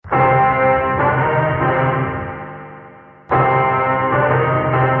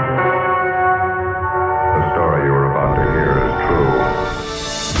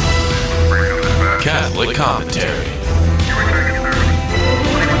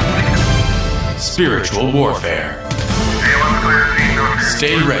spiritual warfare.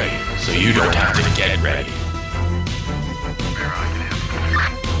 Stay ready so you don't have to get ready.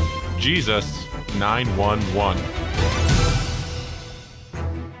 Jesus 911.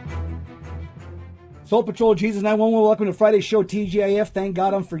 Soul Patrol, Jesus 911, welcome to Friday's show, TGIF. Thank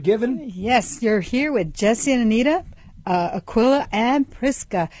God I'm forgiven. Yes, you're here with Jesse and Anita, Aquila and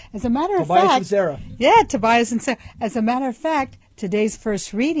Prisca. As a matter of fact, Tobias and Sarah. Yeah, Tobias and Sarah. As a matter of fact, today's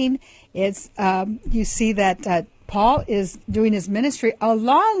first reading, it's you see that Paul is doing his ministry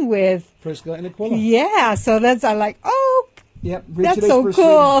along with Prisca and Aquila. Yeah, so that's Yep, that's so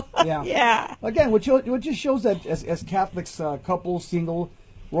cool. Yeah. Yeah. Again, what just shows that as Catholics, couples, single,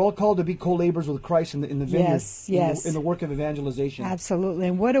 we're all called to be co-laborers with Christ in the vineyard, yes. in the work of evangelization. Absolutely.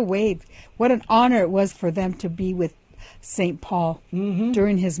 And what an honor it was for them to be with St. Paul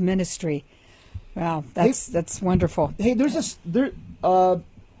during his ministry. Wow, that's wonderful. Hey,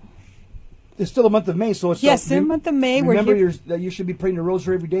 it's still the month of May, so it's the month of May. Remember that you should be praying the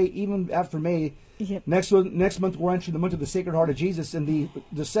rosary every day, even after May. Yep. Next month we're entering the month of the Sacred Heart of Jesus, and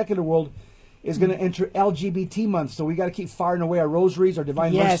the secular world is going to enter LGBT month, so we got to keep firing away our rosaries, our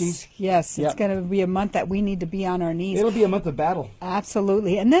divine mercies. Yes, it's going to be a month that we need to be on our knees. It'll be a month of battle.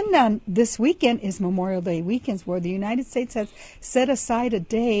 Absolutely. And then this weekend is Memorial Day weekends, where the United States has set aside a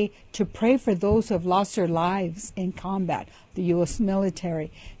day to pray for those who have lost their lives in combat, the U.S.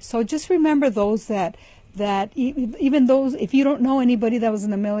 military. So just remember those that even those, if you don't know anybody that was in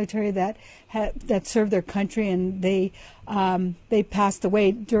the military that served their country and they passed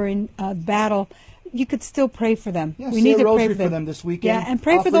away during battle, you could still pray for them. Yeah, we need to pray for them this weekend. Yeah, and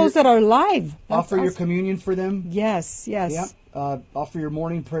pray for those that are alive. Offer your communion for them. Yes. Yeah. Offer your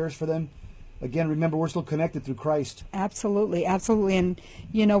morning prayers for them. Again, remember, we're still connected through Christ. Absolutely. And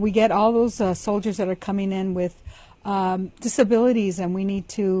we get all those soldiers that are coming in with disabilities, and we need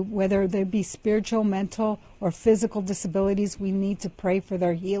to, whether they be spiritual, mental, or physical disabilities, we need to pray for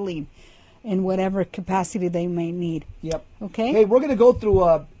their healing in whatever capacity they may need. Yep. Okay? Hey, we're going to go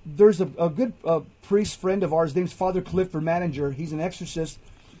through, there's a good priest friend of ours, his name's Father Clifford Manager. He's an exorcist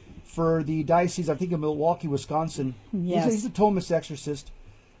for the diocese, I think, of Milwaukee, Wisconsin. Yes. He's a Thomas exorcist.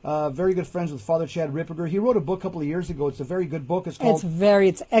 Very good friends with Father Chad Ripperger. He wrote a book a couple of years ago. It's a very good book. It's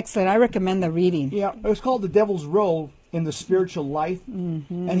excellent. I recommend the reading. Yeah, it's called The Devil's Role in the Spiritual Life.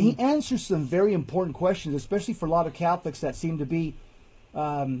 Mm-hmm. And he answers some very important questions, especially for a lot of Catholics that seem to be,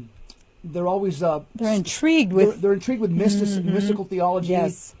 they're always... they're intrigued with... They're intrigued with mystical theology,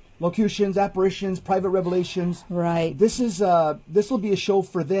 yes. locutions, apparitions, private revelations. Right. This will be a show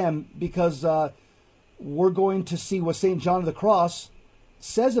for them because we're going to see what St. John of the Cross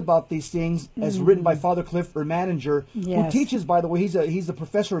says about these things, as written by Father Clifford Manager, who teaches, by the way, he's a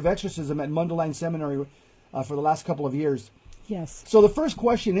professor of exorcism at Mundelein Seminary for the last couple of years. Yes. So the first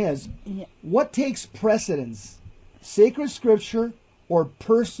question is, what takes precedence, sacred scripture or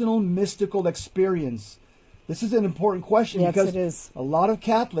personal mystical experience? This is an important question because it is. A lot of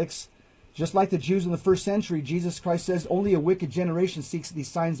Catholics, just like the Jews in the first century, Jesus Christ says only a wicked generation seeks these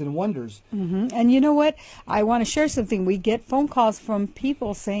signs and wonders. Mm-hmm. And you know what? I want to share something. We get phone calls from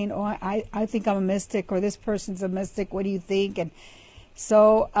people saying, I think I'm a mystic, or this person's a mystic. What do you think? And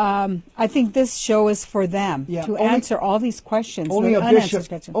so I think this show is for them to answer all these questions. Only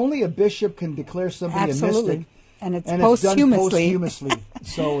a bishop can declare somebody a mystic. And it's posthumously.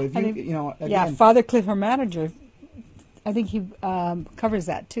 So if again, Father Clifford Manager, I think he covers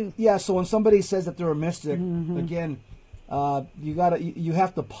that too. Yeah. So when somebody says that they're a mystic, again, you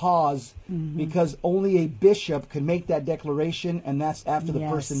have to pause because only a bishop can make that declaration, and that's after the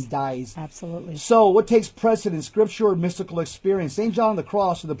person dies. Absolutely. So what takes precedence, scripture or mystical experience? St. John of the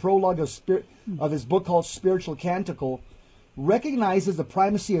Cross, in the prologue of his book called Spiritual Canticle, recognizes the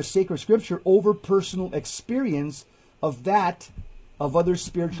primacy of sacred scripture over personal experience of other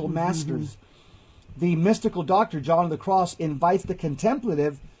spiritual masters. The mystical doctor, John of the Cross, invites the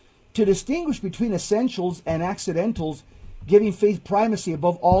contemplative to distinguish between essentials and accidentals, giving faith primacy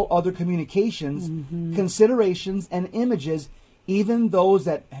above all other communications, considerations, and images, even those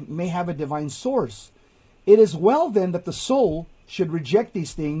that may have a divine source. It is well, then, that the soul should reject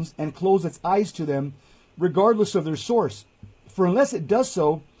these things and close its eyes to them, regardless of their source. For unless it does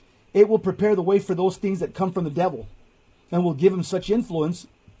so, it will prepare the way for those things that come from the devil, and will give him such influence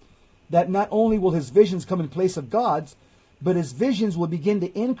that not only will his visions come in place of God's, but his visions will begin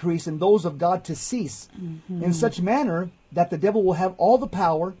to increase and those of God to cease, in such manner that the devil will have all the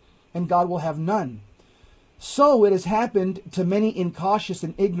power and God will have none. So it has happened to many incautious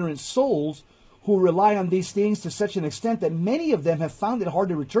and ignorant souls who rely on these things to such an extent that many of them have found it hard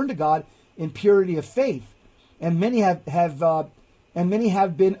to return to God in purity of faith. And many have and many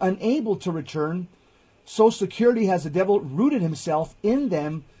have been unable to return. So securely has the devil rooted himself in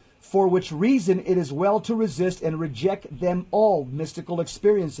them, for which reason it is well to resist and reject them all mystical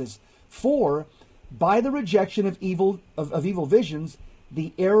experiences. For by the rejection of evil visions,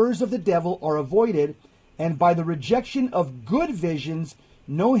 the errors of the devil are avoided, and by the rejection of good visions,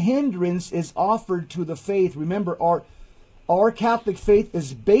 no hindrance is offered to the faith. Remember, our Catholic faith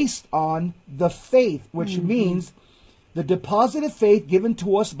is based on the faith, which means the deposit of faith given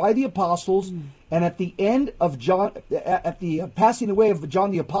to us by the apostles. And at the end of John, at the passing away of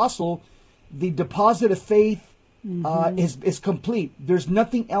John the Apostle, the deposit of faith is complete. There's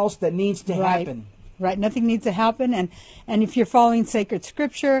nothing else that needs to happen. Right, nothing needs to happen. And if you're following sacred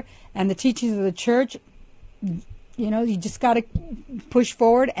scripture and the teachings of the church, you just got to push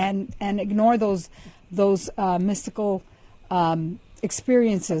forward and ignore those mystical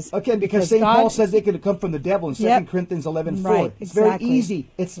experiences. Okay, because St. Paul says they could come from the devil in 2 Corinthians 11:4. Right, it's exactly. very easy.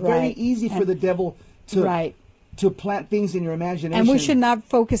 It's very easy for the devil to plant things in your imagination. And we should not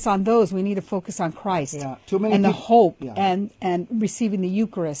focus on those. We need to focus on Christ and the hope and receiving the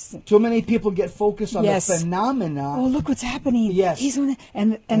Eucharist. Too many people get focused on the phenomena. Oh, look what's happening. Yes.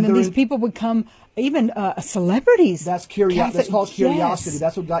 And then these people become even celebrities. That's curiosity. That's called curiosity.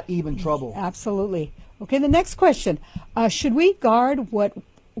 That's what got Eve in trouble. Absolutely. Okay, the next question. Should we guard what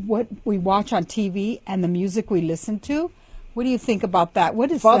we watch on TV and the music we listen to? What do you think about that? What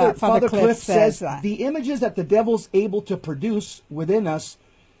does Father Cliff says that? The images that the devil's able to produce within us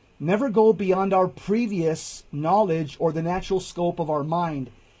never go beyond our previous knowledge or the natural scope of our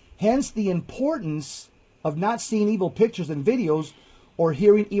mind. Hence the importance of not seeing evil pictures and videos or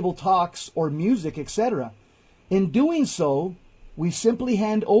hearing evil talks or music, etc. In doing so, we simply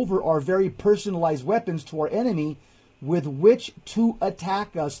hand over our very personalized weapons to our enemy with which to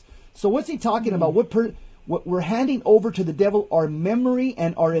attack us. So what's he talking about? What we're handing over to the devil, our memory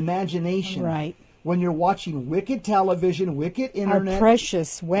and our imagination. Right. When you're watching wicked television, wicked internet. Our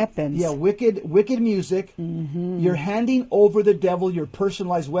precious weapons. Yeah, wicked music. You're handing over the devil your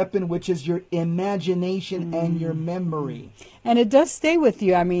personalized weapon, which is your imagination and your memory. And it does stay with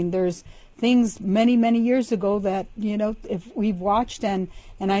you. I mean, there's things many, many years ago that, if we've watched and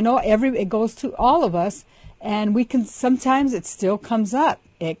I know it goes to all of us, and we can, sometimes it still comes up.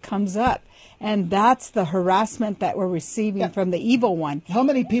 It comes up. And that's the harassment that we're receiving from the evil one. How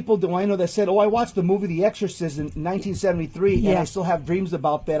many people do I know that said, I watched the movie The Exorcist in 1973 and I still have dreams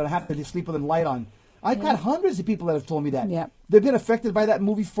about that and I have to sleep with a light on. I've got hundreds of people that have told me that. Yeah. They've been affected by that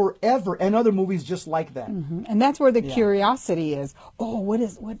movie forever and other movies just like that. And that's where the curiosity is. Oh,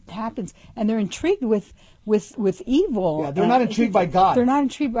 what happens? And they're intrigued with evil. Yeah, they're not intrigued by God. They're not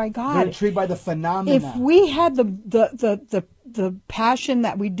intrigued by God. They're intrigued by the phenomena. If we had the passion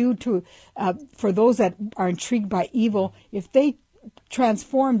that we do to for those that are intrigued by evil, if they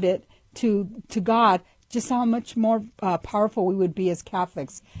transformed it to God, just how much more powerful we would be as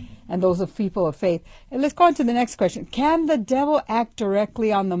Catholics and those of people of faith. And let's go on to the next question. Can the devil act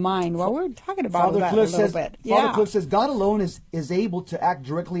directly on the mind? Well, we're talking about that a little bit. Father Cliff says God alone is able to act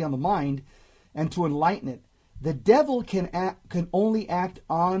directly on the mind and to enlighten it. The devil can only act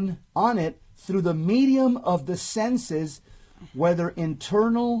on it through the medium of the senses, whether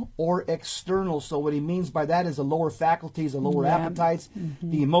internal or external. So what he means by that is the lower faculties, the lower appetites,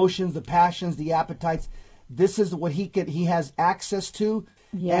 the emotions, the passions, the appetites. This is what he has access to.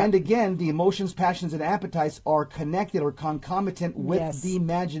 Yeah. And again, the emotions, passions, and appetites are connected or concomitant with the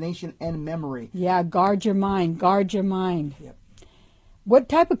imagination and memory. Yeah, guard your mind. Guard your mind. Yep. What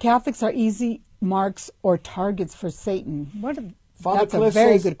type of Catholics are easy marks or targets for Satan? That's a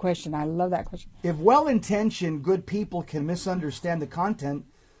very good question. I love that question. If well-intentioned, good people can misunderstand the content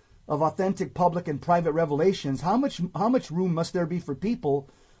of authentic public and private revelations, how much room must there be for people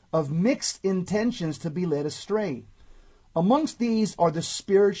of mixed intentions to be led astray? Amongst these are the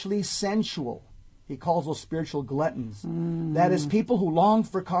spiritually sensual. He calls those spiritual gluttons. That is, people who long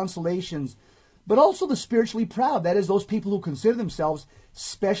for consolations, but also the spiritually proud. That is, those people who consider themselves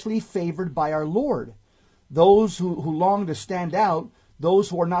specially favored by our Lord. Those who long to stand out, those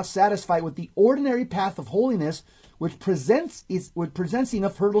who are not satisfied with the ordinary path of holiness, which presents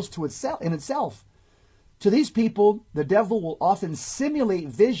enough hurdles to itself. To these people, the devil will often simulate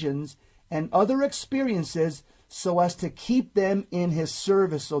visions and other experiences so as to keep them in his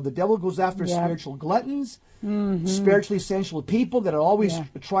service. So the devil goes after spiritual gluttons, spiritually sensual people that are always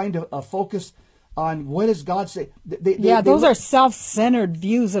trying to focus on what does God say. Those are self-centered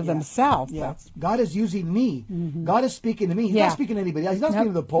views of themselves. Yeah. God is using me. God is speaking to me. He's not speaking to anybody else. He's not speaking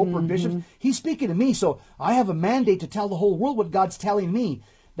to the Pope or bishops. He's speaking to me. So I have a mandate to tell the whole world what God's telling me.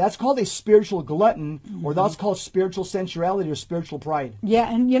 That's called a spiritual glutton, or that's called spiritual sensuality or spiritual pride. Yeah,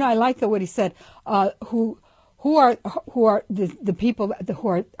 and I like what he said. Who are the people who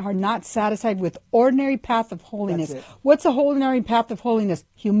are not satisfied with ordinary path of holiness? That's it. What's a ordinary path of holiness?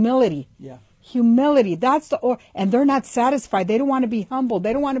 Humility. Yeah. Humility. That's and they're not satisfied. They don't want to be humble.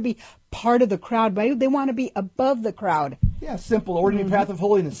 They don't want to be part of the crowd, but they want to be above the crowd. Yeah, simple, ordinary path of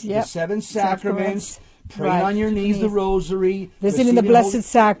holiness. Yep. The 7 sacraments, praying Right. on your knees, the rosary, visiting the receiving Blessed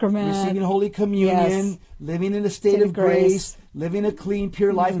Sacrament, receiving Holy Communion, Yes. living in a state of grace, living a clean,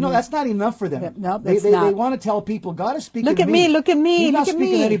 pure life. No, that's not enough for them. No, they that's not. want to tell people, God is speaking Look to at me, look at me, He's not look at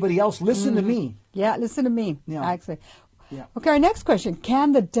speaking me. to anybody else. Listen to me. Yeah, listen to me. Yeah. Actually. Yeah. Okay, our next question.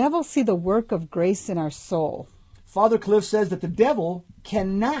 Can the devil see the work of grace in our soul? Father Cliff says that the devil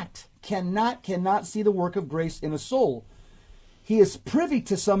cannot see the work of grace in a soul. He is privy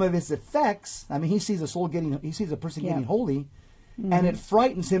to some of its effects. I mean, he sees a person getting holy, and it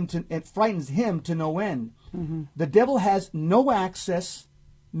frightens him to no end. The devil has no access,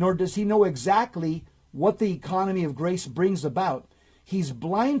 nor does he know exactly what the economy of grace brings about. He's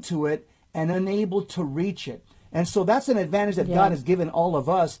blind to it and unable to reach it. And so that's an advantage that God has given all of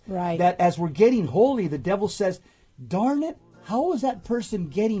us. Right. That as we're getting holy, the devil says, darn it, how is that person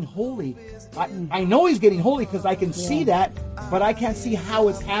getting holy? I know he's getting holy because I can see that, but I can't see how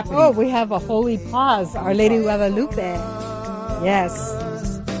it's happening. Oh, we have a holy pause. Our Lady of Guadalupe. Yes.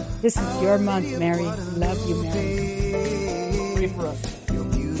 This is your month, Mary. Love you, Mary. Pray for us. Your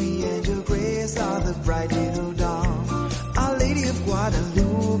beauty and your grace are the bright little dawn. Our Lady of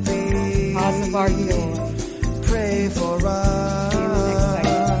Guadalupe. Cause of our joy. Pray for us. See you next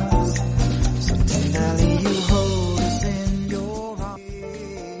segment. So tenderly you hold us in your arms.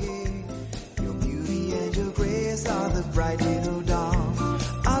 Your beauty and your grace are the bright little dawn.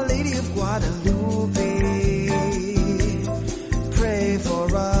 Our Lady of Guadalupe. Pray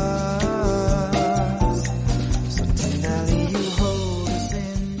for us. So tenderly you hold us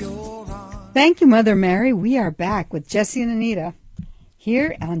in your arms. Thank you, Mother Mary. We are back with Jesse and Anita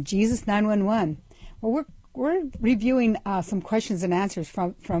here on Jesus 911. Well, we're reviewing some questions and answers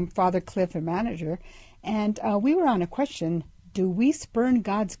from Father Cliff and Manager, and we were on a question: do we spurn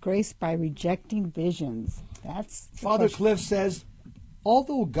God's grace by rejecting visions? That's the Father question. Cliff says,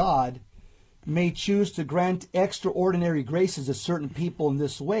 although God may choose to grant extraordinary graces to certain people in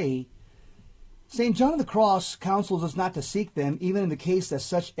this way, St. John of the Cross counsels us not to seek them, even in the case that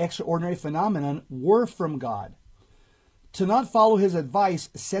such extraordinary phenomenon were from God. To not follow his advice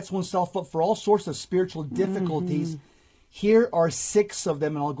sets oneself up for all sorts of spiritual difficulties. Here are 6 of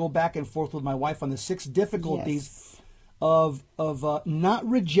them, and I'll go back and forth with my wife on the 6 difficulties of not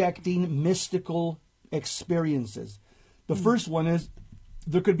rejecting mystical experiences. The first one is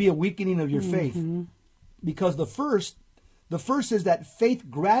there could be a weakening of your faith, because the first is that faith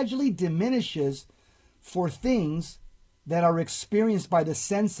gradually diminishes for things that are experienced by the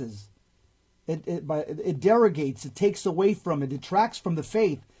senses. It derogates, it takes away from, it detracts from the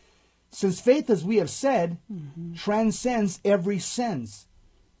faith. Since faith, as we have said, transcends every sense,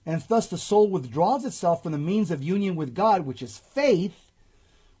 and thus the soul withdraws itself from the means of union with God, which is faith,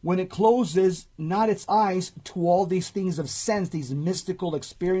 when it closes not its eyes to all these things of sense, these mystical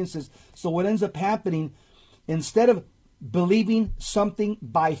experiences. So what ends up happening, instead of believing something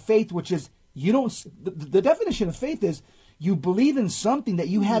by faith, which is, the definition of faith is, you believe in something that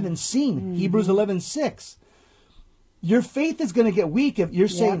you haven't seen. Hebrews 11:6. Your faith is going to get weak if you're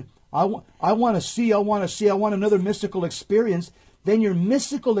saying, I want to see, I want another mystical experience. Then your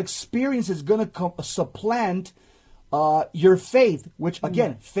mystical experience is going to supplant your faith, which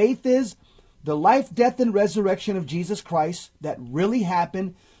again, faith is the life, death, and resurrection of Jesus Christ that really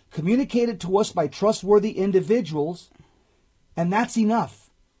happened, communicated to us by trustworthy individuals, and that's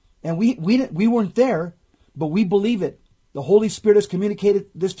enough. And we weren't there, but we believe it. The Holy Spirit has communicated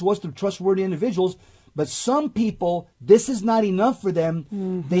this to us through trustworthy individuals, but some people, this is not enough for them.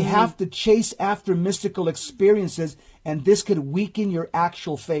 They have to chase after mystical experiences, and this could weaken your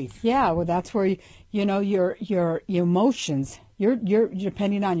actual faith. Yeah, well, that's where your emotions. You're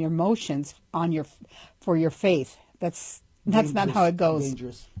depending on your emotions for your faith. That's not how it goes.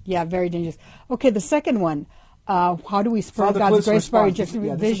 Dangerous. Yeah, very dangerous. Okay, the second one. How do we spur Father God's Cliff's grace by response. rejecting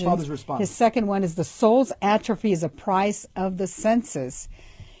This is visions? Father's response. His second one is the soul's atrophy is a price of the senses.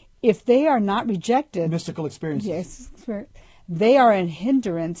 If they are not rejected, Mystical experiences. yes, they are a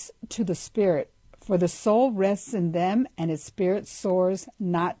hindrance to the spirit, for the soul rests in them, and its spirit soars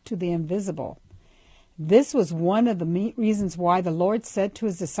not to the invisible. This was one of the reasons why the Lord said to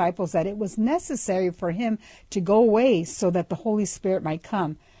his disciples that it was necessary for him to go away so that the Holy Spirit might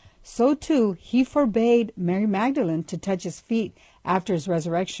come. So too, he forbade Mary Magdalene to touch his feet after his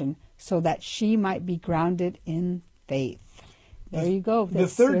resurrection, so that she might be grounded in faith. There you go. The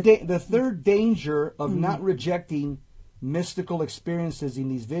third danger of not rejecting mystical experiences in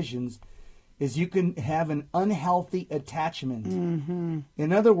these visions is you can have an unhealthy attachment.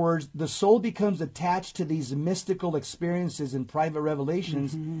 In other words, the soul becomes attached to these mystical experiences and private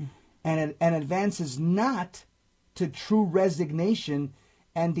revelations and advances not to true resignation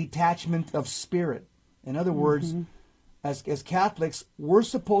and detachment of spirit. In other words, as Catholics, we're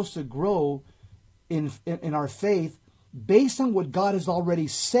supposed to grow in our faith based on what God has already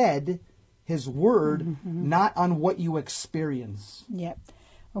said, His Word, not on what you experience. Yep.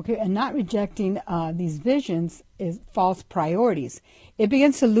 Okay, and not rejecting these visions is false priorities. It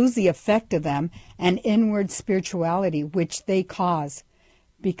begins to lose the effect of them and inward spirituality which they cause,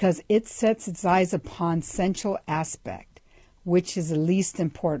 because it sets its eyes upon sensual aspect, which is the least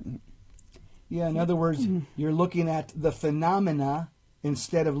important. Yeah, in other words, you're looking at the phenomena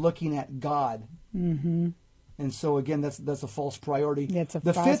instead of looking at God. And so again, that's a false priority. That's a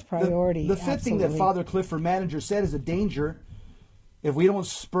false priority. The fifth thing that Father Clifford Manager said is a danger. If we don't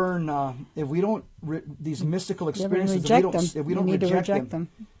these mystical experiences, if we don't reject them,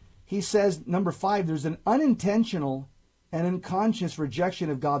 he says, number 5, there's an unintentional and unconscious rejection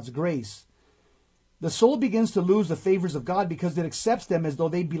of God's grace. The soul begins to lose the favors of God because it accepts them as though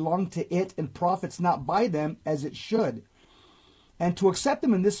they belong to it and profits not by them as it should. And to accept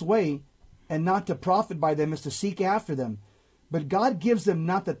them in this way and not to profit by them is to seek after them. But God gives them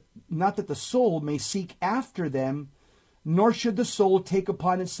not that the soul may seek after them, nor should the soul take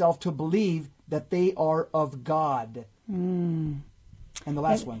upon itself to believe that they are of God. And the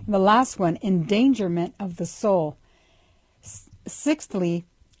last one. The last one, endangerment of the soul. Sixthly,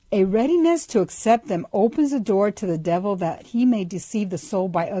 a readiness to accept them opens the door to the devil that he may deceive the soul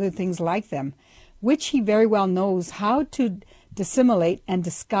by other things like them, which he very well knows how to dissimulate and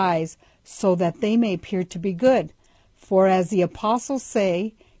disguise so that they may appear to be good. For as the apostles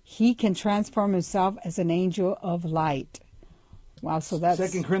say, he can transform himself as an angel of light. Wow, so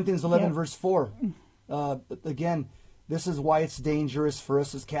that's 2 Corinthians 11, verse 4. Again, this is why it's dangerous for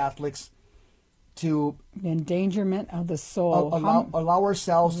us as Catholics to the endangerment of the soul. Allow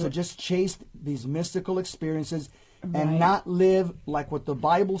ourselves to just chase these mystical experiences and not live like what the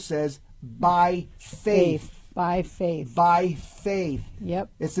Bible says, by faith. By faith. By faith.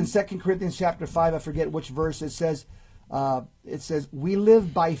 Yep. It's in 2 Corinthians chapter 5, I forget which verse. It says, we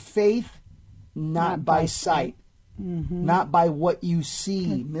live by faith, not by sight. Not by what you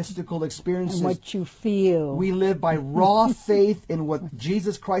see, mystical experiences. And what you feel. We live by raw faith in what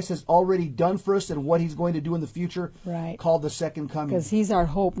Jesus Christ has already done for us and what He's going to do in the future, called the second coming. Because He's our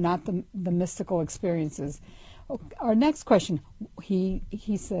hope, not the mystical experiences. Our next question, he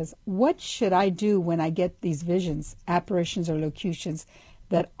says, what should I do when I get these visions, apparitions, or locutions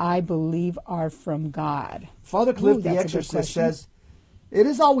that I believe are from God? Father Cliff, the exorcist, says, it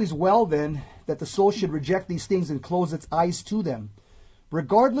is always well, then, that the soul should reject these things and close its eyes to them,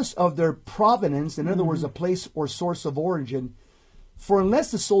 regardless of their provenance, in other words, a place or source of origin. For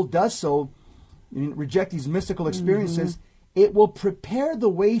unless the soul does so, and reject these mystical experiences, it will prepare the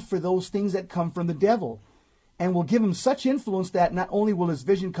way for those things that come from the devil, and will give him such influence that not only will his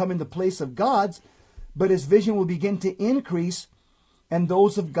vision come in the place of God's, but his vision will begin to increase, and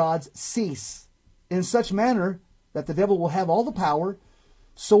those of God's cease, in such manner that the devil will have all the power.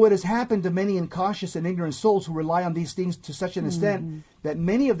 So it has happened to many incautious and ignorant souls who rely on these things to such an extent that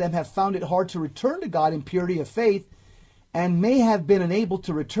many of them have found it hard to return to God in purity of faith, and may have been unable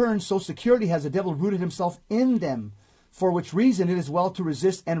to return, so securely has the devil rooted himself in them, for which reason it is well to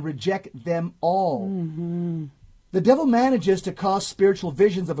resist and reject them all. The devil manages to cause spiritual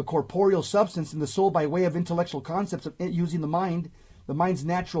visions of a corporeal substance in the soul by way of intellectual concepts of using the mind's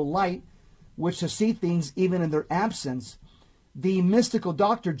natural light, which to see things even in their absence. The mystical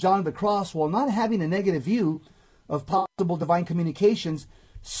doctor John of the Cross, while not having a negative view of possible divine communications,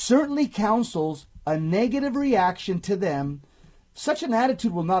 certainly counsels a negative reaction to them. Such an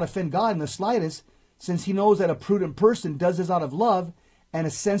attitude will not offend God in the slightest, since he knows that a prudent person does this out of love and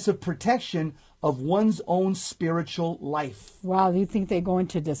a sense of protection of one's own spiritual life. Wow, you think they go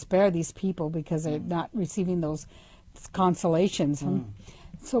into despair, these people, because they're not receiving those consolations.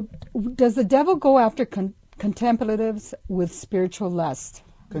 So does the devil go after contemplatives with spiritual lust?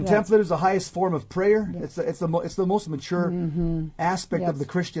 Contemplative is the highest form of prayer. It's the most mature aspect of the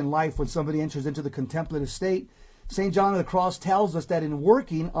Christian life when somebody enters into the contemplative state. St. John of the Cross tells us that in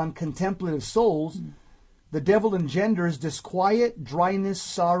working on contemplative souls, the devil engenders disquiet, dryness,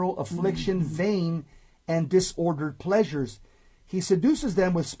 sorrow, affliction, vain, and disordered pleasures. He seduces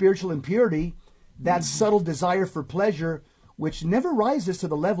them with spiritual impurity, that subtle desire for pleasure, which never rises to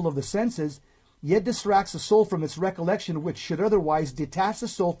the level of the senses, yet distracts the soul from its recollection, which should otherwise detach the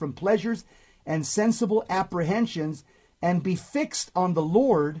soul from pleasures and sensible apprehensions, and be fixed on the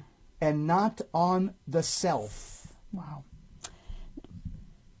Lord and not on the self. Wow.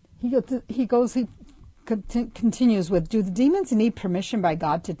 He continues with, do the demons need permission by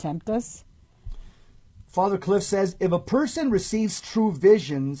God to tempt us? Father Cliff says, if a person receives true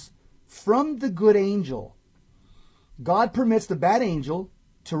visions from the good angel, God permits the bad angel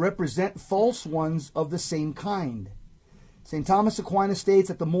to represent false ones of the same kind. St. Thomas Aquinas states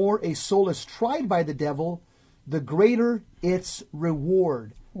that the more a soul is tried by the devil, the greater its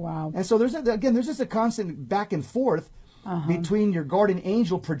reward. Wow. And so there's just a constant back and forth between your guardian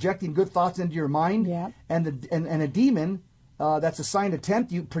angel projecting good thoughts into your mind and a demon that's assigned to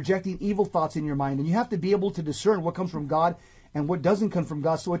tempt you projecting evil thoughts in your mind. And you have to be able to discern what comes from God and what doesn't come from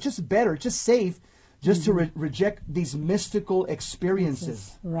God. So it's just better, it's just safe just to reject these mystical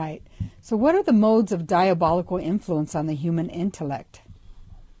experiences. Right. So what are the modes of diabolical influence on the human intellect?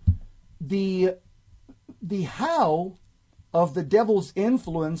 The how of the devil's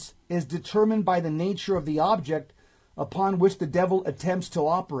influence is determined by the nature of the object upon which the devil attempts to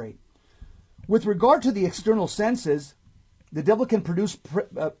operate. With regard to the external senses, the devil can produce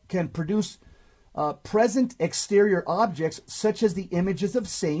present exterior objects such as the images of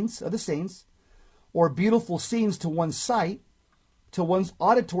the saints, or beautiful scenes to one's sight. To one's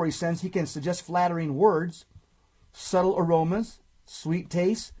auditory sense, he can suggest flattering words, subtle aromas, sweet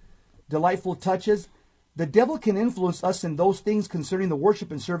tastes, delightful touches. The devil can influence us in those things concerning the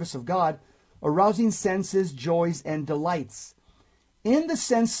worship and service of God, arousing senses, joys, and delights. In the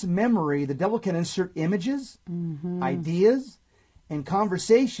sense memory, the devil can insert images, ideas, and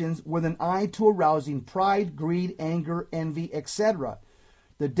conversations with an eye to arousing pride, greed, anger, envy, etc.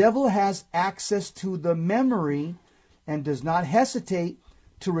 The devil has access to the memory and does not hesitate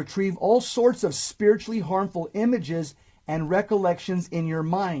to retrieve all sorts of spiritually harmful images and recollections in your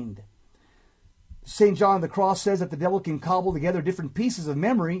mind. St. John of the Cross says that the devil can cobble together different pieces of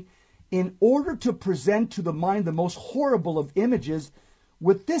memory in order to present to the mind the most horrible of images.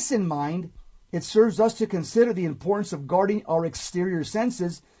 With this in mind, it serves us to consider the importance of guarding our exterior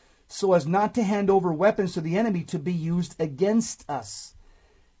senses so as not to hand over weapons to the enemy to be used against us.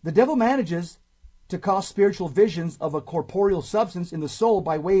 The devil manages to cause spiritual visions of a corporeal substance in the soul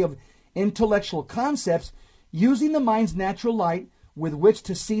by way of intellectual concepts, using the mind's natural light with which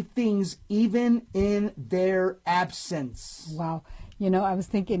to see things even in their absence. Wow. I was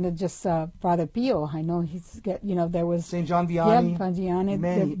thinking of just Father Pio. I know there was St. John Vianney. Yeah, Vianney.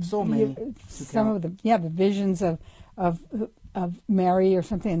 Many. Some of the visions of Mary or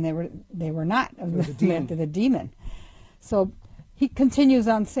something. And they were not the demon. So he continues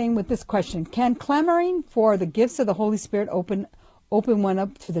on saying with this question: can clamoring for the gifts of the Holy Spirit open one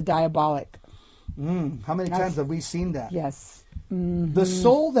up to the diabolic? How many times have we seen that? Yes. The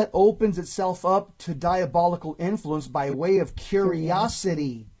soul that opens itself up to diabolical influence by way of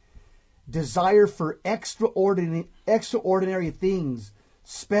curiosity, desire for extraordinary things,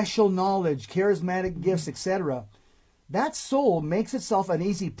 special knowledge, charismatic gifts, etc., that soul makes itself an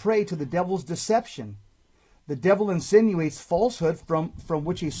easy prey to the devil's deception. The devil insinuates falsehood from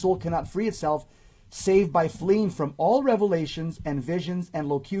which a soul cannot free itself, save by fleeing from all revelations and visions and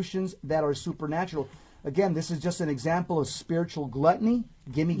locutions that are supernatural. Again, this is just an example of spiritual gluttony.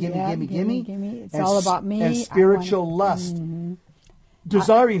 Gimme. It's all about me. And spiritual lust.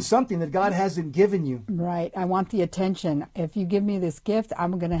 Desiring something that God hasn't given you. Right. I want the attention. If you give me this gift,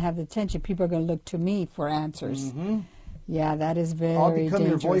 I'm going to have the attention. People are going to look to me for answers. Yeah, that is very I'll become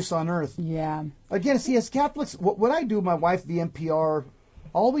dangerous. your voice on earth. Yeah. Again, see, as Catholics, what I do, my wife, the NPR,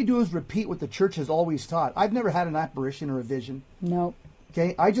 all we do is repeat what the church has always taught. I've never had an apparition or a vision. Nope.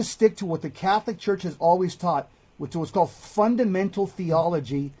 Okay, I just stick to what the Catholic Church has always taught, which was called fundamental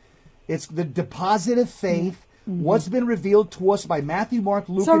theology. It's the deposit of faith, what's been revealed to us by Matthew, Mark,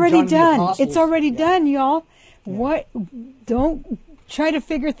 Luke, It's already and John done. the Apostles. It's already done, y'all. What? Don't try to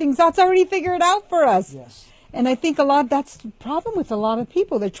figure things out. It's already figured out for us. Yes. And I think that's the problem with a lot of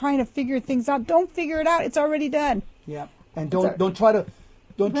people. They're trying to figure things out. Don't figure it out. It's already done. Yeah, and don't try to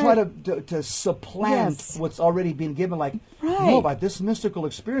supplant what's already been given. Like, no, by this mystical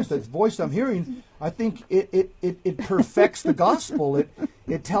experience, that voice I'm hearing, I think it perfects the gospel.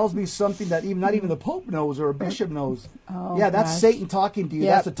 It tells me something that not even the Pope knows or a bishop knows. Oh, that's Satan talking to you.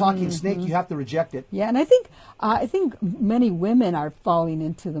 Yep. That's a talking snake. You have to reject it. Yeah, and I think many women are falling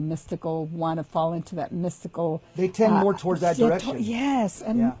into the mystical, want to fall into that mystical. They tend more towards that direction. Yes,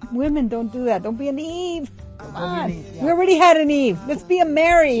 and women don't do that. Don't be an Eve. Come Don't be on. an Eve, yeah. We already had an Eve. Let's be a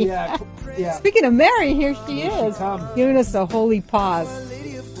Mary. Yeah, yeah. Speaking of Mary, here she Here she is, comes. giving us a holy pause.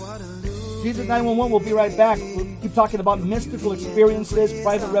 Jesus 911, we'll be right back. We'll keep talking about mystical experiences,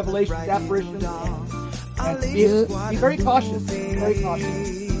 private revelations, apparitions. And be very cautious. Very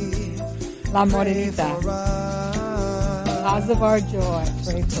cautious. La Morenita. Cause of our joy.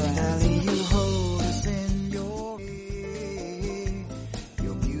 Pray for us. Only you hold us in your way.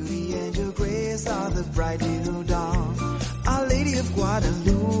 Your beauty and your grace are the bright little dawn. Our Lady of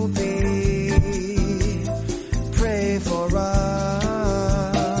Guadalupe, pray for us.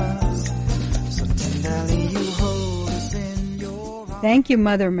 So tenderly you hold us in your arms. Thank you,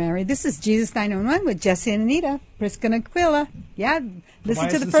 Mother Mary. This is Jesus 911 with Jesse and Anita, Prisca and Aquila. Yeah, listen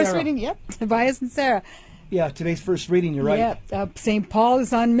Tobias to the and first Sarah. reading. Yep, Tobias and Sarah. Yeah, today's first reading, you're right. Yep, St. Paul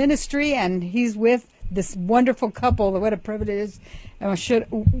is on ministry, and he's with this wonderful couple. What a privilege it is. And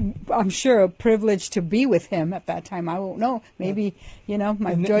I'm sure a privilege to be with him at that time. I won't know. Maybe, my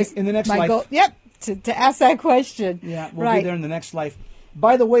In the- Joyce. in the next my life. goal. Yep, to ask that question. Yeah, we'll right. be there in the next life.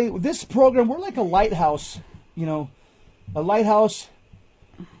 By the way, this program, we're like a lighthouse. A lighthouse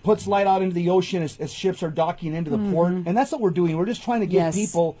puts light out into the ocean as ships are docking into the port. And that's what we're doing. We're just trying to give Yes.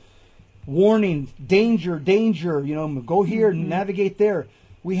 people warning, danger, go here and navigate there.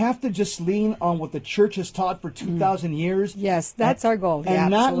 We have to just lean on what the church has taught for 2,000 years. Yes, that's our goal. And Yeah,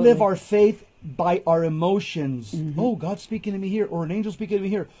 not absolutely. live our faith by our emotions. Oh, God's speaking to me here, or an angel speaking to me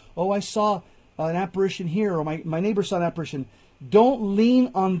here. Oh, I saw an apparition here, or my neighbor saw an apparition. Don't lean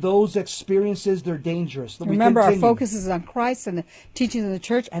on those experiences. They're dangerous. We Remember, our continue. focus is on Christ and the teachings of the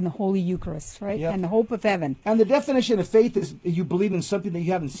church and the Holy Eucharist, right? Yep. And the hope of heaven, And the definition of faith is you believe in something that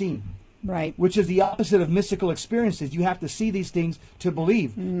you haven't seen, right? which is the opposite of mystical experiences. You have to see these things to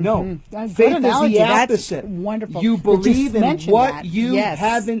believe. No, That's a faith good is analogy. the That's opposite. wonderful. You We just believe in mentioned what that. you Yes.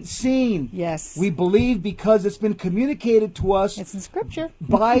 haven't seen. Yes. We believe because it's been communicated to us It's in Scripture.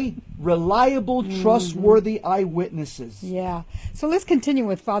 by reliable, trustworthy eyewitnesses. Yeah. So let's continue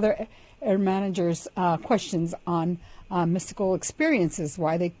with Father Manager's questions on mystical experiences,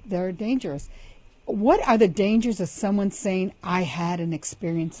 why they're dangerous. What are the dangers of someone saying, I had an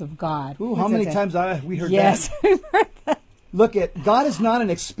experience of God? Ooh, What how does many that times we heard Yes. that? Look, God is not an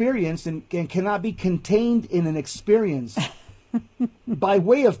experience and cannot be contained in an experience. By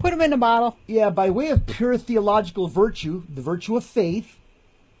way of Put them in a bottle. by way of pure theological virtue, the virtue of faith,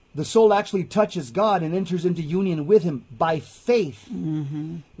 the soul actually touches God and enters into union with Him by faith.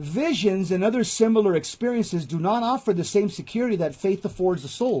 Visions and other similar experiences do not offer the same security that faith affords the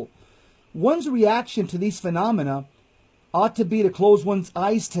soul. One's reaction to these phenomena ought to be to close one's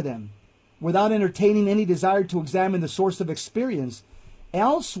eyes to them, without entertaining any desire to examine the source of experience.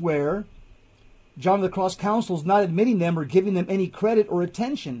 Elsewhere, John of the Cross counsels not admitting them or giving them any credit or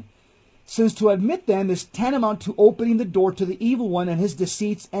attention, since to admit them is tantamount to opening the door to the evil one and his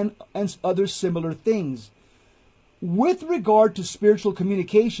deceits and other similar things. With regard to spiritual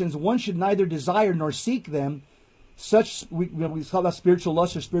communications, one should neither desire nor seek them. Such, we call that spiritual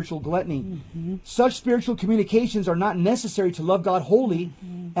lust or spiritual gluttony. Such spiritual communications are not necessary to love God wholly,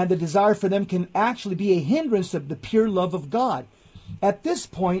 and the desire for them can actually be a hindrance of the pure love of God. At this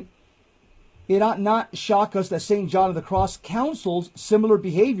point, it ought not shock us that St. John of the Cross counsels similar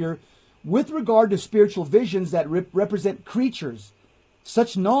behavior with regard to spiritual visions that represent creatures.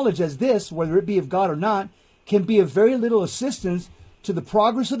 Such knowledge as this, whether it be of God or not, can be of very little assistance to the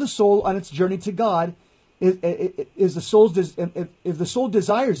progress of the soul on its journey to God. If the soul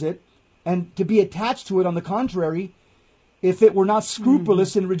desires it, and to be attached to it, on the contrary, if it were not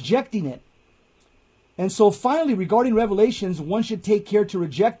scrupulous in rejecting it. And so finally, regarding revelations, one should take care to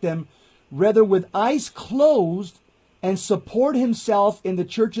reject them rather with eyes closed and support himself in the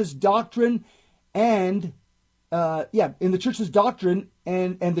church's doctrine and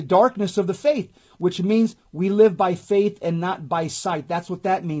the darkness of the faith, which means we live by faith and not by sight. That's what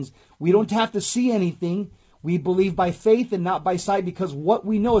that means. We don't have to see anything. We believe by faith and not by sight, because what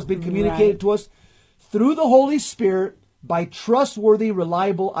we know has been communicated to us through the Holy Spirit by trustworthy,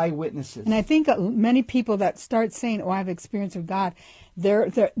 reliable eyewitnesses. And I think many people that start saying, "Oh, I have experience of God," they're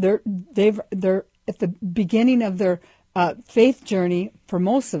at the beginning of their faith journey for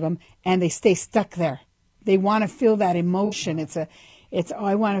most of them, and they stay stuck there. They want to feel that emotion. It's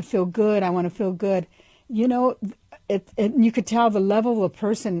I want to feel good. I want to feel good. You could tell the level of a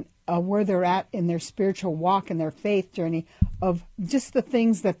person where they're at in their spiritual walk and their faith journey of just the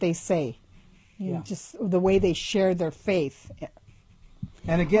things that they say. Just the way they share their faith.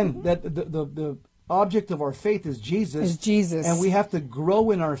 And again, that the object of our faith is Jesus. Is Jesus. And we have to grow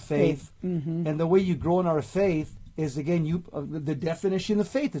in our faith. And the way you grow in our faith is, again, the definition of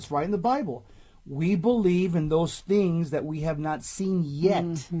faith. It's right in the Bible. We believe in those things that we have not seen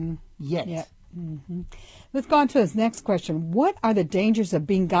yet. Yet. Yeah. Let's go on to this next question. What are the dangers of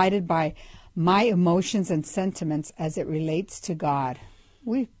being guided by my emotions and sentiments as it relates to God?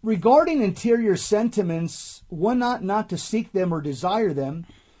 Regarding interior sentiments, one ought not to seek them or desire them.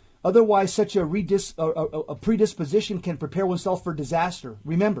 Otherwise, such a predisposition can prepare oneself for disaster.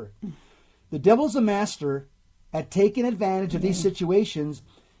 Remember, the devil's a master at taking advantage of these situations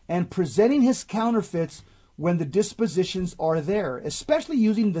and presenting his counterfeits when the dispositions are there, especially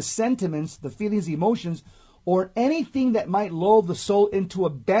using the sentiments, the feelings, the emotions, or anything that might lull the soul into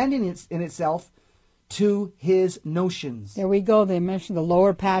abandoning in itself to his notions. There we go. They mentioned the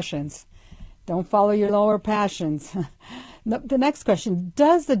lower passions. Don't follow your lower passions. The next question,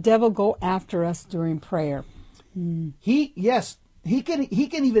 does the devil go after us during prayer? He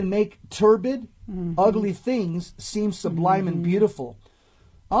can even make turbid, ugly things seem sublime and beautiful.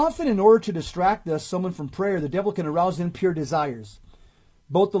 Often, in order to distract someone from prayer, the devil can arouse impure desires.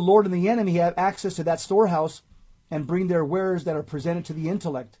 Both the Lord and the enemy have access to that storehouse and bring their wares that are presented to the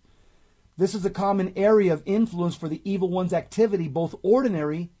intellect. This is a common area of influence for the evil one's activity, both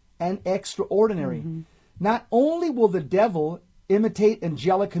ordinary and extraordinary. Not only will the devil imitate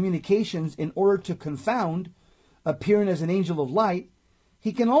angelic communications in order to confound, appearing as an angel of light,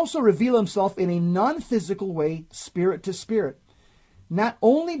 he can also reveal himself in a non-physical way, spirit to spirit. Not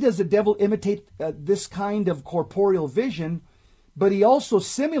only does the devil imitate this kind of corporeal vision, but he also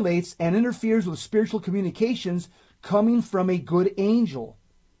simulates and interferes with spiritual communications coming from a good angel.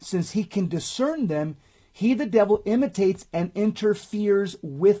 Since he can discern them, he, the devil, imitates and interferes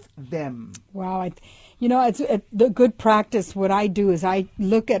with them. Wow. It's the good practice. What I do is I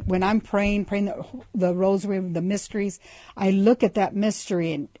look at, when I'm praying the rosary, the mysteries, I look at that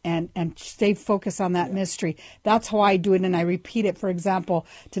mystery and stay focused on that mystery. That's how I do it, and I repeat it. For example,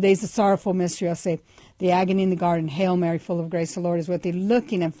 today's the sorrowful mystery. I'll say, the agony in the garden, Hail Mary, full of grace, the Lord is with thee.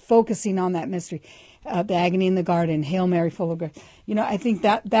 Looking and focusing on that mystery. The agony in the garden, Hail Mary, full of grace. I think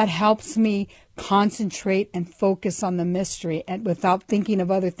that helps me concentrate and focus on the mystery and without thinking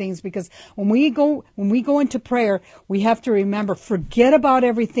of other things. Because when we go into prayer, we have to remember, forget about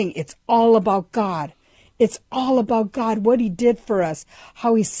everything. It's all about God. It's all about God, what He did for us,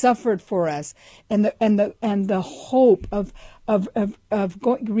 how He suffered for us, and the hope of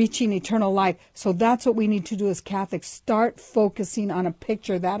reaching eternal life. So that's what we need to do as Catholics. Start focusing on a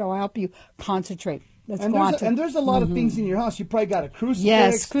picture that'll help you concentrate. And there's a lot of things in your house. You probably got a crucifix,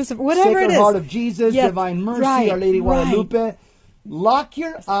 yes, whatever Sacred it is. Heart of Jesus, Yeah, Divine Mercy, right, Our Lady Guadalupe. right. Lock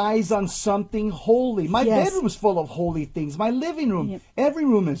your eyes on something holy. My Yes. bedroom's full of holy things. My living room, every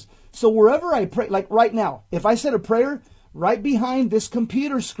room is. So wherever I pray, like right now, if I said a prayer, right behind this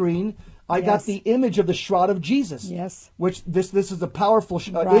computer screen, I got the image of the shroud of Jesus. Yes. Which this is a powerful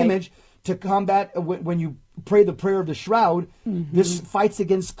Right. image to combat when you pray the prayer of the shroud. This fights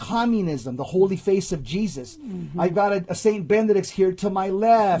against communism, the holy face of Jesus. I've got a Saint Benedict's here to my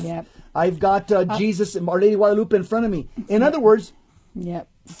left. Yep. I've got Jesus and Our Lady Guadalupe in front of me. In other words,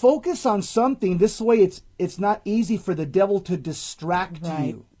 focus on something. This way it's not easy for the devil to distract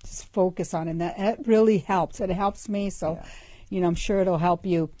you. Just focus on it. And that really helps. It helps me. So, I'm sure it'll help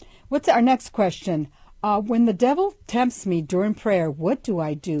you. What's our next question? When the devil tempts me during prayer, what do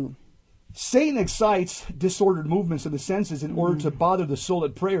I do? Satan excites disordered movements of the senses in order to bother the soul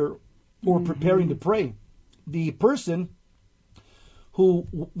at prayer or preparing to pray. The person who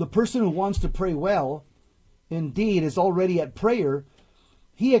wants to pray well, indeed, is already at prayer.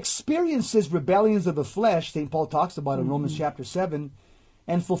 He experiences rebellions of the flesh, St. Paul talks about in Romans chapter 7,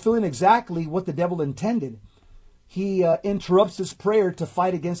 and fulfilling exactly what the devil intended. He interrupts his prayer to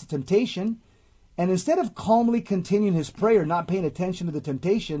fight against the temptation, and instead of calmly continuing his prayer, not paying attention to the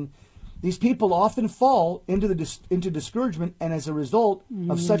temptation, these people often fall into discouragement, and as a result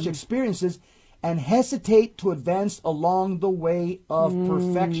of such experiences, and hesitate to advance along the way of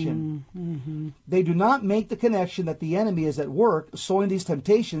perfection. They do not make the connection that the enemy is at work, sowing these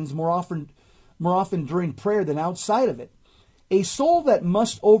temptations more often during prayer than outside of it. A soul that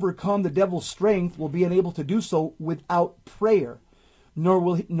must overcome the devil's strength will be unable to do so without prayer, nor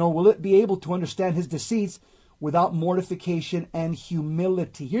will it be able to understand his deceits without mortification and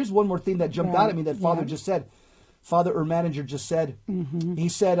humility. Here's one more thing that jumped out at me that Father Ermaninger just said. He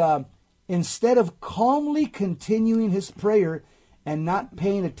said, instead of calmly continuing his prayer and not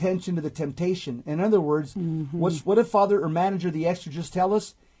paying attention to the temptation. In other words, what did Father Ermaninger the Extra just tell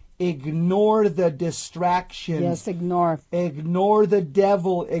us? Ignore the distractions. Yes, ignore. Ignore the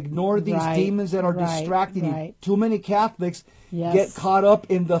devil. Ignore these demons that are distracting you. Too many Catholics get caught up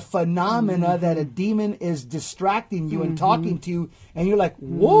in the phenomena that a demon is distracting you and talking to you, and you're like,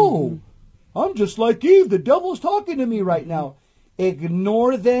 whoa, I'm just like Eve. The devil's talking to me right now.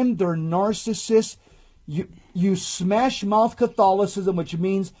 Ignore them. They're narcissists. You smash mouth Catholicism, which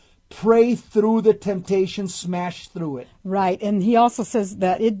means pray through the temptation, smash through it. Right, and he also says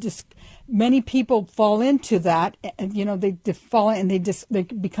that many people fall into that, and they fall and they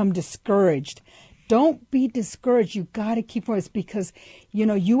become discouraged. Don't be discouraged. You got to keep on, because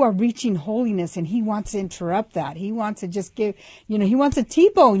you are reaching holiness, and he wants to interrupt that. He wants to just give, he wants to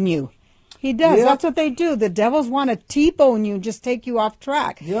T-bone you. He does. Yep. That's what they do. The devils want to T-bone you, just take you off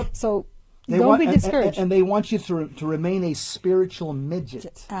track. Yep. So don't be discouraged. And they want you to remain a spiritual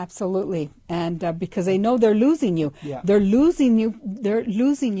midget. Absolutely. And because they know they're losing you. Yeah. They're losing you. They're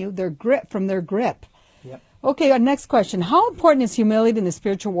losing you. Their grip. Yep. Okay, our next question. How important is humility in the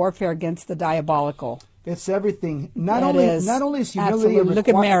spiritual warfare against the diabolical? It's everything. Not It only is. is humility Absolutely. Look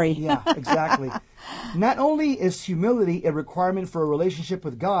at Mary. Yeah, exactly. Not only is humility a requirement for a relationship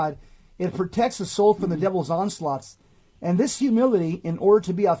with God, it protects the soul from the devil's onslaughts. And this humility, in order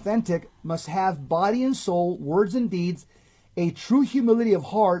to be authentic, must have body and soul, words and deeds, a true humility of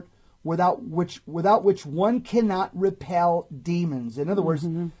heart, without which one cannot repel demons. In other words,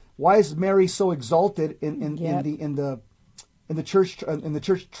 why is Mary so exalted in the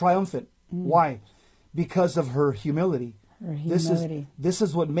church triumphant? Why? Because of her humility. Her humility. This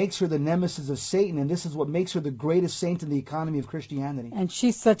is what makes her the nemesis of Satan, and this is what makes her the greatest saint in the economy of Christianity. And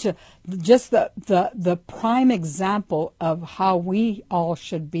she's such the prime example of how we all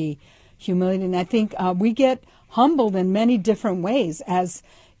should be humility. And I think we get humbled in many different ways as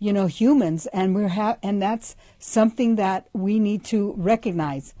humans, and and that's something that we need to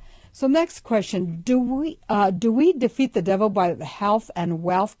recognize. So next question, do we defeat the devil by the health and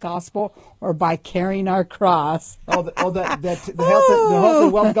wealth gospel or by carrying our cross? The health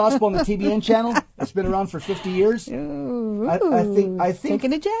and wealth gospel on the TBN channel. It's been around for 50 years. I think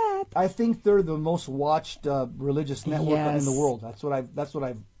taking a jab. I think they're the most watched religious network in the world. That's what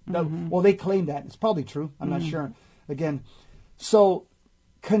I've well, they claim that. It's probably true. I'm not sure. Again, so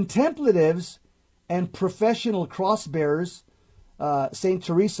contemplatives and professional cross bearers, Saint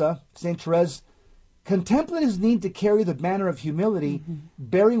Therese, contemplatives need to carry the banner of humility,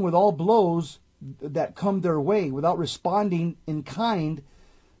 bearing with all blows that come their way without responding in kind.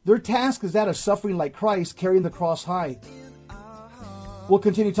 Their task is that of suffering like Christ, carrying the cross high. We'll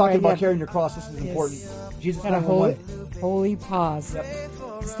continue talking about carrying your cross. This is important. Jesus And a holy pause. Yep.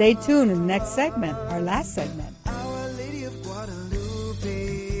 Stay tuned in the next segment, our last segment. Our Lady of Guadalupe,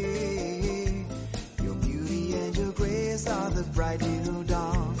 your beauty and your grace are the bright little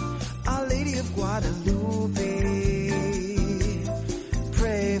dawn. Our Lady of Guadalupe,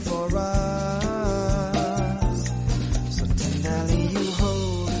 pray for us. So tenderly you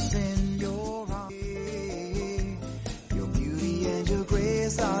hold us in your arms. Your beauty and your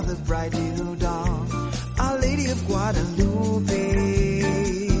grace are the bright little dawn. Our Lady of Guadalupe,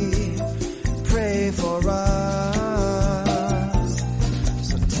 pray for us.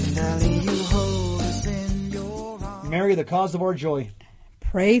 So tenderly you hold us in your arms. Mary, the cause of our joy.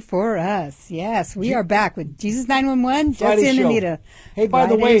 Pray for us. Yes, we are back with Jesus 911, Friday Jesse and show. Anita. Hey, by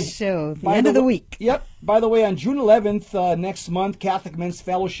the Friday way, show, the by end of the w- week. Yep. By the way, on June 11th next month, Catholic Men's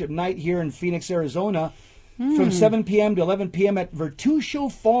Fellowship Night here in Phoenix, Arizona, from 7 p.m. to 11 p.m. at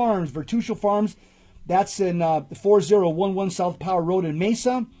Vertuccio Farms. Vertuccio Farms, that's in 4011 South Power Road in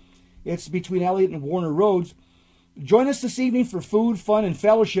Mesa. It's between Elliott and Warner Roads. Join us this evening for food, fun, and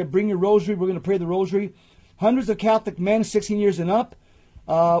fellowship. Bring your rosary. We're going to pray the rosary. Hundreds of Catholic men, 16 years and up.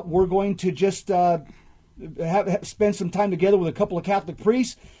 We're going to just spend some time together with a couple of Catholic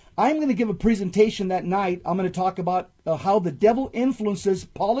priests. I'm going to give a presentation that night. I'm going to talk about how the devil influences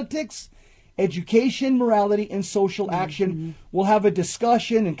politics, education, morality, and social action. We'll have a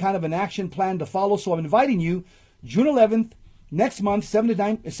discussion and kind of an action plan to follow. So I'm inviting you, June 11th, next month, 7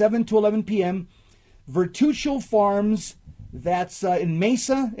 to 11 p.m., Vertuccio Farms. That's in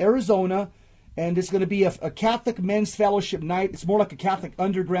Mesa, Arizona. And it's going to be a Catholic Men's Fellowship Night. It's more like a Catholic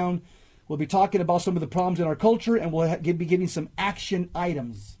underground. We'll be talking about some of the problems in our culture, and we'll be giving some action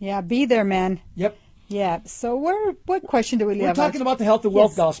items. Yeah, be there, man. Yep. Yeah. So what question do we have? We're talking about the health and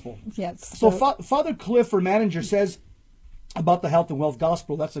wealth Yes. gospel. Yes. So Father Clifford Manager says about the health and wealth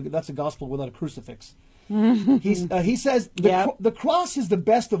gospel, that's a gospel without a crucifix. He says the cross is the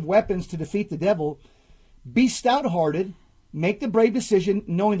best of weapons to defeat the devil. Be stout-hearted. Make the brave decision,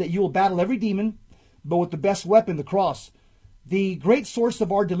 knowing that you will battle every demon, but with the best weapon, the cross. The great source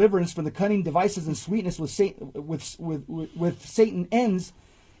of our deliverance from the cunning devices and sweetness with Satan ends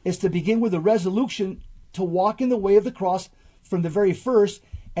is to begin with a resolution to walk in the way of the cross from the very first,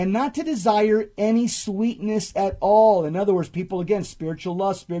 and not to desire any sweetness at all. In other words, people, again, spiritual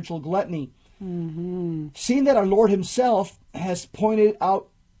lust, spiritual gluttony. Seeing that our Lord himself has pointed out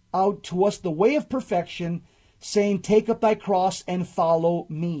to us the way of perfection, saying, take up thy cross and follow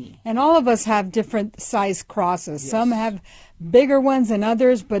me. And all of us have different size crosses. Some have bigger ones than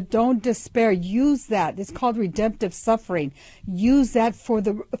others, but don't despair. Use that. It's called redemptive suffering. Use that for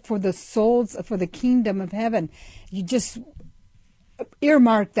the souls, for the kingdom of heaven. You just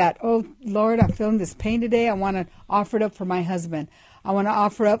earmark that. Oh, Lord, I'm feeling this pain today. I want to offer it up for my husband. I want to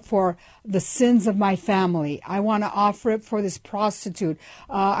offer up for the sins of my family. I want to offer it for this prostitute.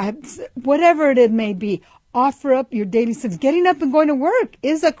 Whatever it may be, offer up your daily sins. Getting up and going to work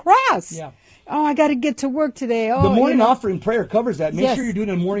is a cross. Yeah. Oh, I got to get to work today. Oh, The morning offering prayer covers that. Make sure you're doing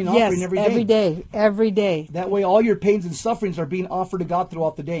a morning offering every day. Every day. That way all your pains and sufferings are being offered to God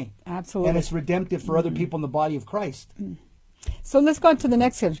throughout the day. Absolutely. And it's redemptive for other people in the body of Christ. So let's go on to the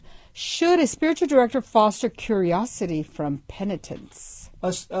next question. Should a spiritual director foster curiosity from penitents?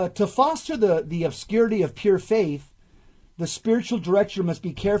 To foster the obscurity of pure faith, the spiritual director must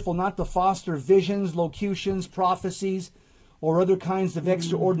be careful not to foster visions, locutions, prophecies, or other kinds of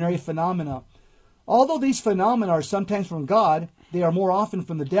extraordinary phenomena. Although these phenomena are sometimes from God, they are more often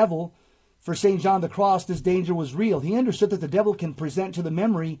from the devil. For St. John the Cross, this danger was real. He understood that the devil can present to the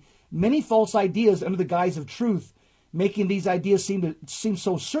memory many false ideas under the guise of truth, making these ideas seem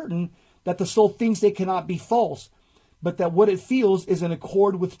so certain that the soul thinks they cannot be false, but that what it feels is in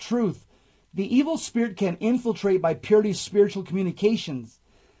accord with truth. The evil spirit can infiltrate by purely spiritual communications.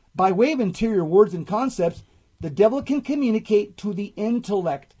 By way of interior words and concepts, the devil can communicate to the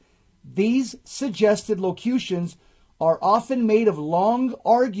intellect. These suggested locutions are often made of long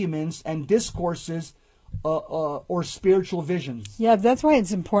arguments and discourses or spiritual visions. Yeah, that's why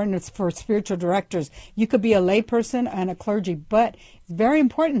it's important. It's for spiritual directors. You could be a layperson and a clergy, but it's very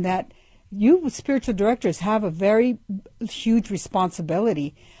important that you spiritual directors have a very huge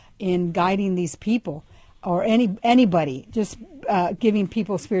responsibility in guiding these people or anybody, just giving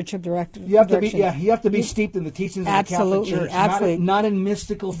people spiritual direction. You have to be steeped in the teachings of the Catholic Church, absolutely. Not in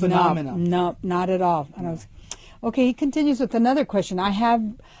mystical phenomena. No, not at all. Okay, he continues with another question. I have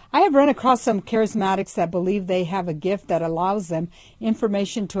run across some charismatics that believe they have a gift that allows them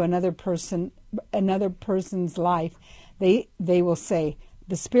information to another person's life. They will say,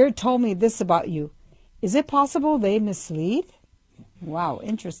 "The Spirit told me this about you." Is it possible they mislead? Wow,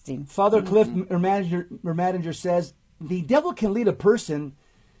 interesting. Father Cliff Ermatinger says, the devil can lead a person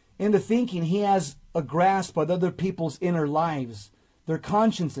into thinking he has a grasp on other people's inner lives, their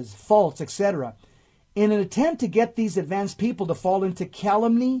consciences, faults, etc., in an attempt to get these advanced people to fall into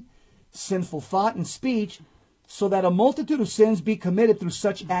calumny, sinful thought, and speech, so that a multitude of sins be committed through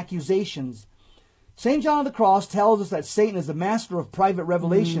such accusations. St. John of the Cross tells us that Satan is the master of private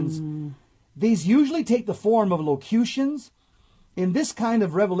revelations. These usually take the form of locutions. In this kind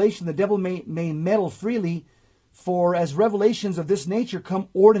of revelation, the devil may meddle freely, for as revelations of this nature come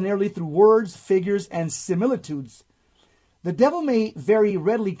ordinarily through words, figures, and similitudes. The devil may very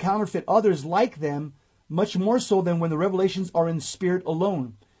readily counterfeit others like them, much more so than when the revelations are in spirit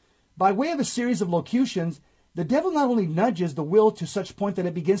alone. By way of a series of locutions, the devil not only nudges the will to such point that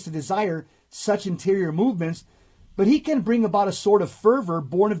it begins to desire such interior movements, but he can bring about a sort of fervor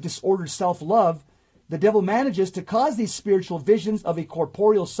born of disordered self-love. The devil manages to cause these spiritual visions of a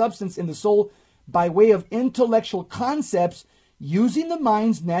corporeal substance in the soul by way of intellectual concepts, using the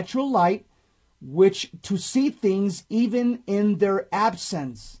mind's natural light, which to see things even in their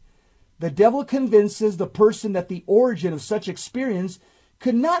absence. The devil convinces the person that the origin of such experience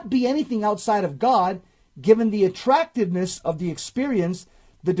could not be anything outside of God, given the attractiveness of the experience,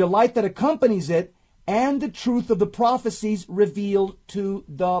 the delight that accompanies it, and the truth of the prophecies revealed to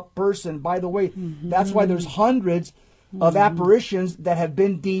the person. By the way, that's why there's hundreds of apparitions that have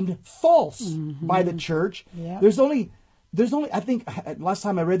been deemed false by the church. Yeah. There's only, I think, last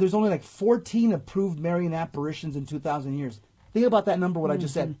time I read, there's only like 14 approved Marian apparitions in 2,000 years. Think about that number, what I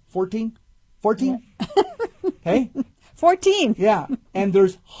just said. 14? 14? Yeah. Hey? 14. Yeah. And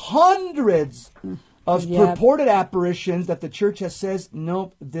there's hundreds of purported apparitions that the church has says,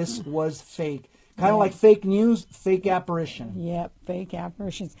 nope, this was fake. Kind of like fake news, fake apparition. Yep, fake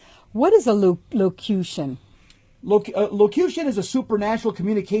apparitions. What is a locution? Locution is a supernatural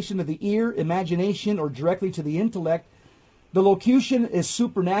communication of the ear, imagination, or directly to the intellect. The locution is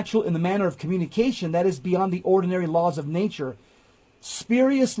supernatural in the manner of communication that is beyond the ordinary laws of nature.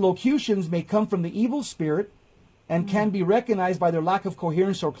 Spurious locutions may come from the evil spirit and can be recognized by their lack of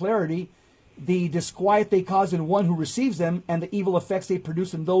coherence or clarity, the disquiet they cause in one who receives them, and the evil effects they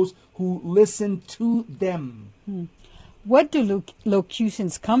produce in those who listen to them. What do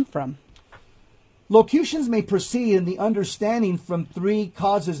locutions come from? Locutions may proceed in the understanding from three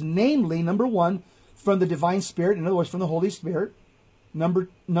causes, namely, number one, from the divine spirit, in other words, from the Holy Spirit. Number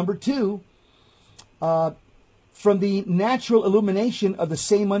two, from the natural illumination of the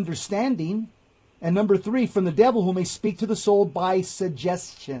same understanding. And number three, from the devil, who may speak to the soul by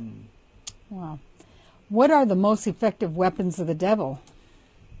suggestion. Wow. What are the most effective weapons of the devil?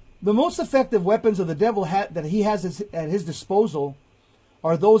 The most effective weapons of the devil that he has at his disposal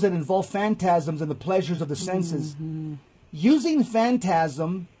are those that involve phantasms and the pleasures of the senses. Using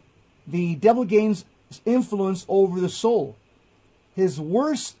phantasm, the devil gains influence over the soul. His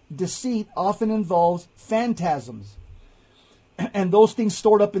worst deceit often involves phantasms and those things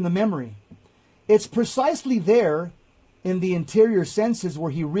stored up in the memory. It's precisely there in the interior senses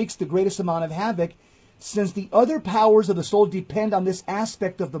where he wreaks the greatest amount of havoc, since the other powers of the soul depend on this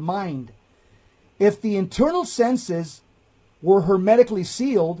aspect of the mind. If the internal senses were hermetically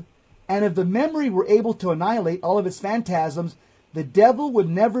sealed, and if the memory were able to annihilate all of its phantasms, the devil would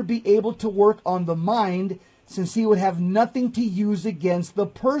never be able to work on the mind, since he would have nothing to use against the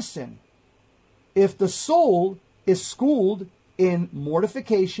person. If the soul is schooled in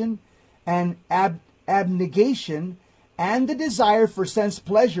mortification and abnegation, and the desire for sense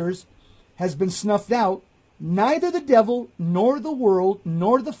pleasures has been snuffed out, neither the devil nor the world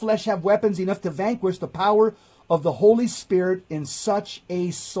nor the flesh have weapons enough to vanquish the power of the Holy Spirit in such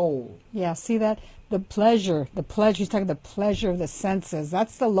a soul. Yeah, see that? The pleasure, he's talking the pleasure of the senses.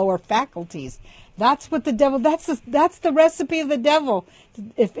 That's the lower faculties. That's what the devil, that's the recipe of the devil.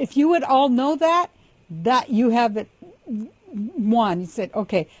 If you would all know that you have it. One, you said,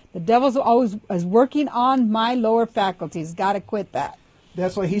 okay, the devil's always is working on my lower faculties. Got to quit that.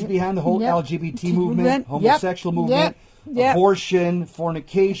 That's why he's behind the whole Yep. LGBT movement, homosexual movement, Yep. abortion,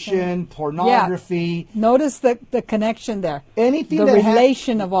 fornication, pornography. Yeah. Notice the connection there. Anything the that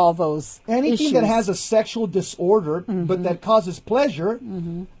relation of all those anything issues. that has a sexual disorder, but that causes pleasure,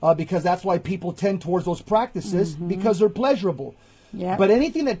 because that's why people tend towards those practices, because they're pleasurable. Yeah. But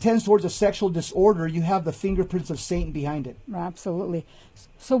anything that tends towards a sexual disorder, you have the fingerprints of Satan behind it. Absolutely.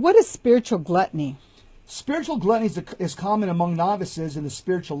 So what is spiritual gluttony? Spiritual gluttony is common among novices in the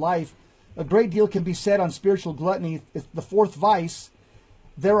spiritual life. A great deal can be said on spiritual gluttony. It's the fourth vice.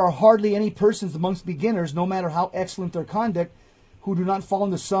 There are hardly any persons amongst beginners, no matter how excellent their conduct, who do not fall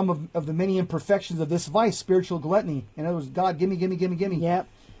in the sum of the many imperfections of this vice, spiritual gluttony. In other words, God, gimme. Yep.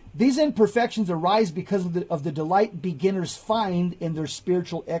 These imperfections arise because of the delight beginners find in their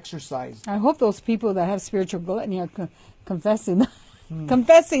spiritual exercise. I hope those people that have spiritual gluttony are confessing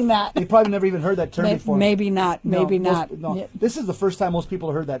that. They probably never even heard that term before. Maybe not. Maybe not. No. Yeah. This is the first time most people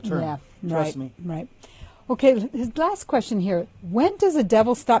have heard that term. Yeah, Trust me. Right. Okay, his last question here. When does the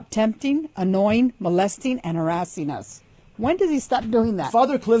devil stop tempting, annoying, molesting, and harassing us? When does he stop doing that?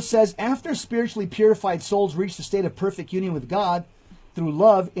 Father Cliff says, after spiritually purified souls reach the state of perfect union with God through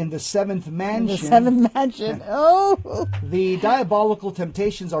love in the seventh mansion, The seventh mansion. Oh! the diabolical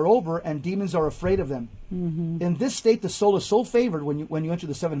temptations are over and demons are afraid of them. In this state, the soul is so favored when you enter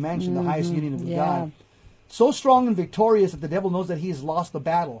the seventh mansion, the highest union of God. So strong and victorious that the devil knows that he has lost the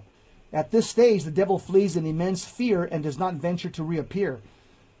battle. At this stage, the devil flees in immense fear and does not venture to reappear.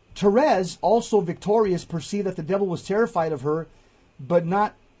 Therese, also victorious, perceived that the devil was terrified of her, but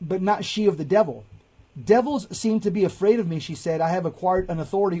not she of the devil. Devils seem to be afraid of me, she said. I have acquired an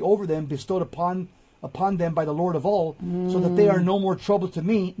authority over them bestowed upon them by the Lord of all, so that they are no more trouble to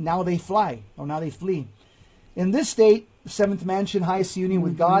me. Now they fly, or now they flee. In this state, seventh mansion, highest union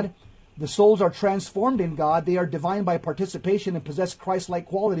with God, the souls are transformed in God. They are divine by participation and possess Christ-like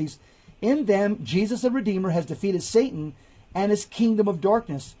qualities. In them, Jesus the Redeemer has defeated Satan and his kingdom of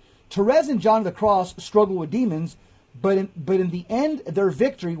darkness. Therese and John of the Cross struggle with demons, but in the end, their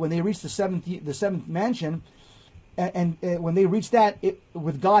victory, when they reach the seventh mansion, and when they reach that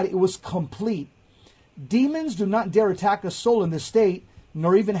with God, it was complete. Demons do not dare attack a soul in this state,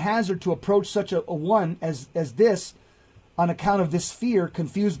 nor even hazard to approach such a one as this, on account of this fear.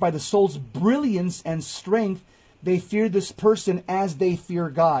 Confused by the soul's brilliance and strength, they fear this person as they fear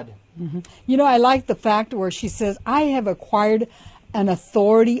God. You know, I like the fact where she says, I have acquired an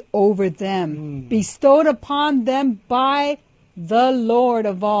authority over them, bestowed upon them by the Lord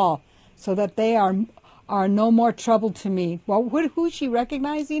of all, so that they are no more trouble to me. Well, who is she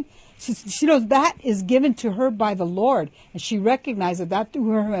recognizing? She knows that is given to her by the Lord, and she recognizes that through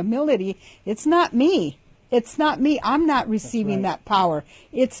her humility. It's not me. It's not me. I'm not receiving that power.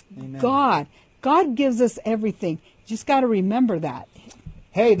 It's God. God gives us everything. You just got to remember that.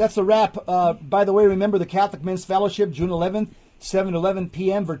 Hey, that's a wrap. By the way, remember the Catholic Men's Fellowship, June 11th, 7 to 11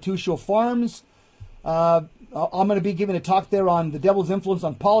 p.m., Vertusio Farms. I'm going to be giving a talk there on the devil's influence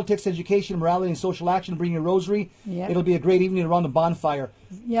on politics, education, morality, and social action. Bring your rosary. Yep. It'll be a great evening around the bonfire.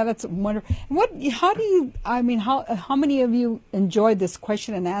 Yeah, that's wonderful. How many of you enjoyed this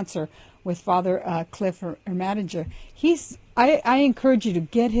question and answer with Father Cliff Ermatinger? I encourage you to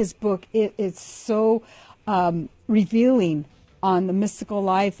get his book. It's so revealing on the mystical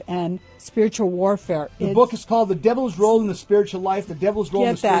life and spiritual warfare. The book is called The Devil's Role in the Spiritual Life. The Devil's Role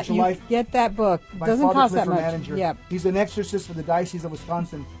in the Spiritual Life. Get that book. By Doesn't Father cost Cliff that much. Ermatinger. Yep. He's an exorcist for the Diocese of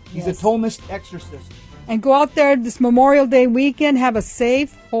Wisconsin. He's Yes. a Thomist exorcist. And go out there this Memorial Day weekend. Have a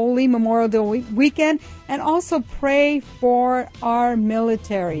safe, holy Memorial Day weekend. And also pray for our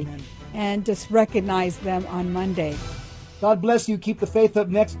military. Amen. And just recognize them on Monday. God bless you. Keep the faith up.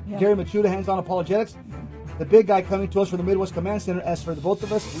 Next, Yeah. Gary Machuda, Hands On Apologetics. The big guy coming to us from the Midwest Command Center. As for the both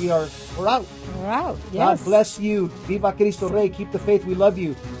of us, we're out. We're out. Yes. God bless you. Viva Cristo Rey. Keep the faith. We love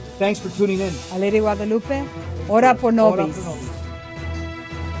you. Thanks for tuning in. Alegre Guadalupe. Ora por Ora nobis. pro nobis.